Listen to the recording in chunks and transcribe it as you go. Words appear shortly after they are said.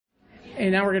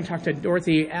And now we're going to talk to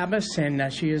Dorothy Abbas,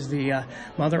 and she is the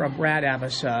mother of Brad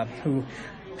Abbas, who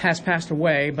has passed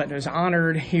away, but is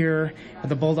honored here at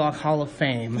the Bulldog Hall of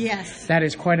Fame. Yes. That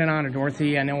is quite an honor,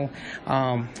 Dorothy. I know,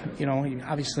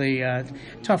 obviously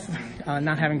tough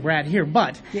not having Brad here,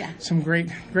 but some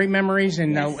great memories,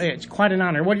 and it's quite an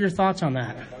honor. What are your thoughts on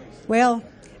that? Well,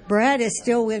 Brad is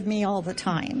still with me all the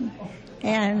time,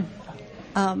 and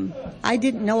I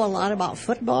didn't know a lot about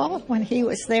football when he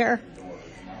was there,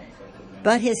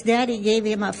 but his daddy gave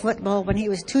him a football when he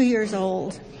was 2 years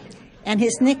old. And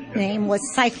his nickname was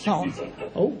Cyclone.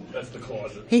 Oh, that's the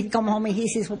closet. He'd come home and he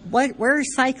says,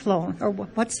 where's Cyclone? Or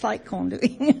what's Cyclone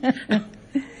doing?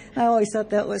 I always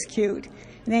thought that was cute.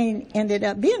 And then he ended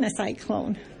up being a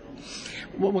Cyclone.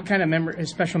 What kind of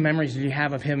special memories do you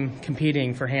have of him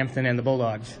competing for Hampton and the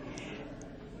Bulldogs?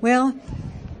 Well,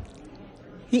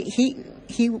 he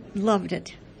loved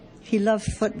it. He loved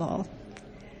football.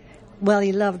 Well,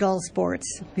 he loved all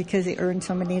sports because he earned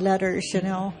so many letters, you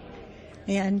know.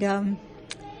 And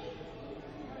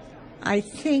I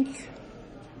think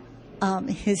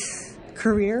his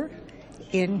career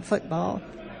in football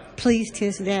pleased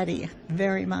his daddy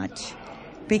very much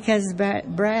because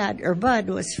Bud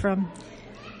was from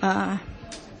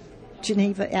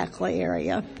Geneva, Ackley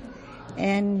area.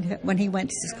 And when he went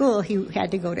to school, he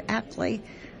had to go to Ackley,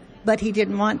 but he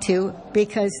didn't want to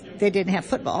because they didn't have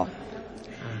football.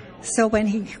 So when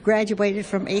he graduated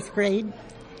from 8th grade,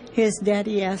 his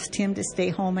daddy asked him to stay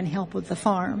home and help with the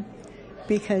farm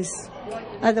because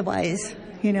otherwise,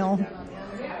 you know,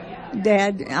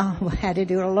 Dad had to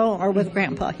do it alone or with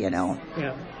Grandpa, you know.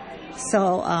 Yeah.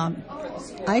 So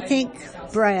I think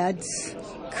Brad's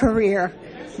career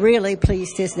really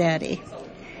pleased his daddy.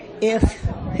 If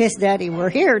his daddy were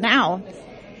here now,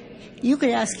 you could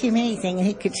ask him anything and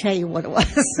he could tell you what it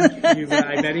was.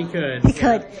 I bet he could. He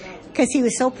could, because he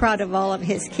was so proud of all of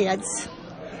his kids.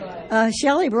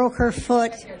 Shelley broke her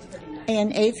foot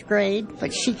in 8th grade,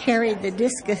 but she carried the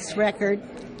discus record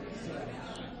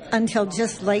until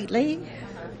just lately.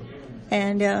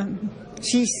 And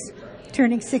she's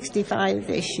turning 65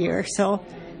 this year. So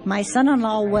my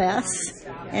son-in-law, Wes,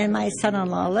 and my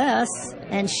son-in-law, Les,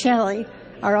 and Shelley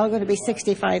are all going to be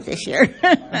 65 this year.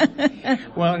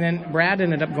 Well, and then Brad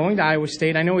ended up going to Iowa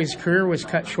State. I know his career was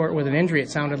cut short with an injury, it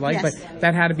sounded like, but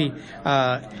that had to be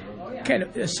kind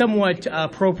of somewhat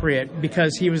appropriate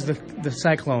because he was the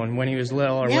Cyclone when he was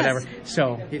little or whatever.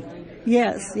 So we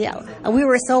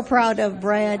were so proud of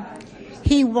Brad.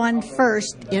 He won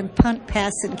first in punt,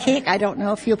 pass, and kick. I don't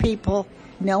know if you people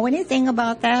know anything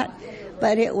about that,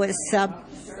 but it was the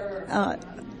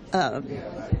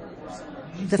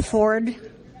Ford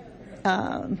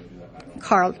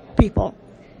car people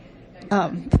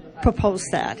proposed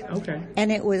that. Okay.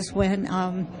 And it was when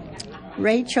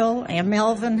Rachel and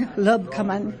Melvin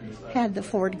Lubkaman had the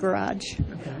Ford garage.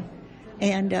 Okay.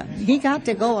 And he got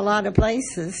to go a lot of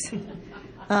places. He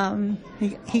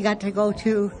got to go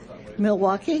to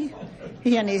Milwaukee.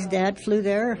 He and his dad flew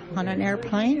there on an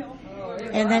airplane.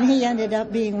 And then he ended up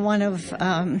being one of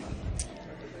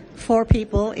 4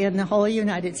 people in the whole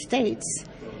United States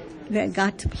that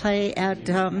got to play at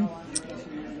I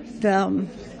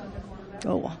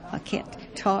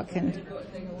can't talk and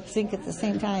think at the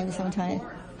same time sometimes.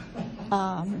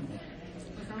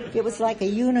 It was like a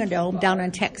Unidome down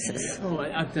in Texas. Oh,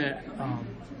 at the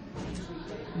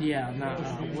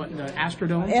what, the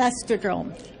Astrodome?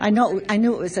 Astrodome. I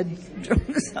knew it was a drone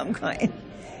of some kind.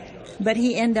 But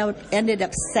he ended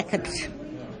up second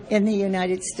in the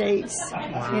United States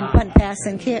in punt, pass,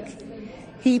 and kick.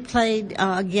 He played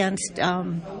against I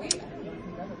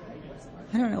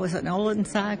don't know, was it Nolan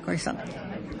Sack or something?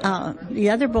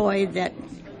 The other boy that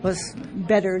was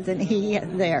better than he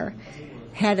there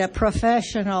had a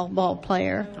professional ball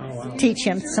player teach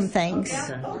him some things.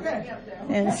 Okay.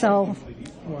 And so,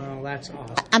 well, that's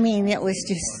awesome. I mean, it was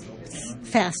just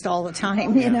fast all the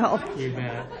time, you know. You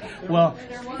bet. Well,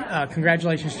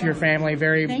 congratulations to your family.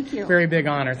 Thank you. Very big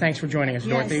honor. Thanks for joining us,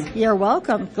 Dorothy. You're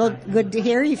welcome. Good to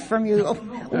hear from you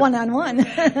one-on-one.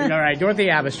 All right, Dorothy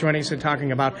Abbas joining us and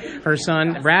talking about her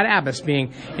son, Brad Abbas,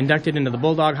 being inducted into the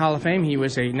Bulldog Hall of Fame. He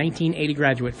was a 1980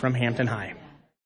 graduate from Hampton High.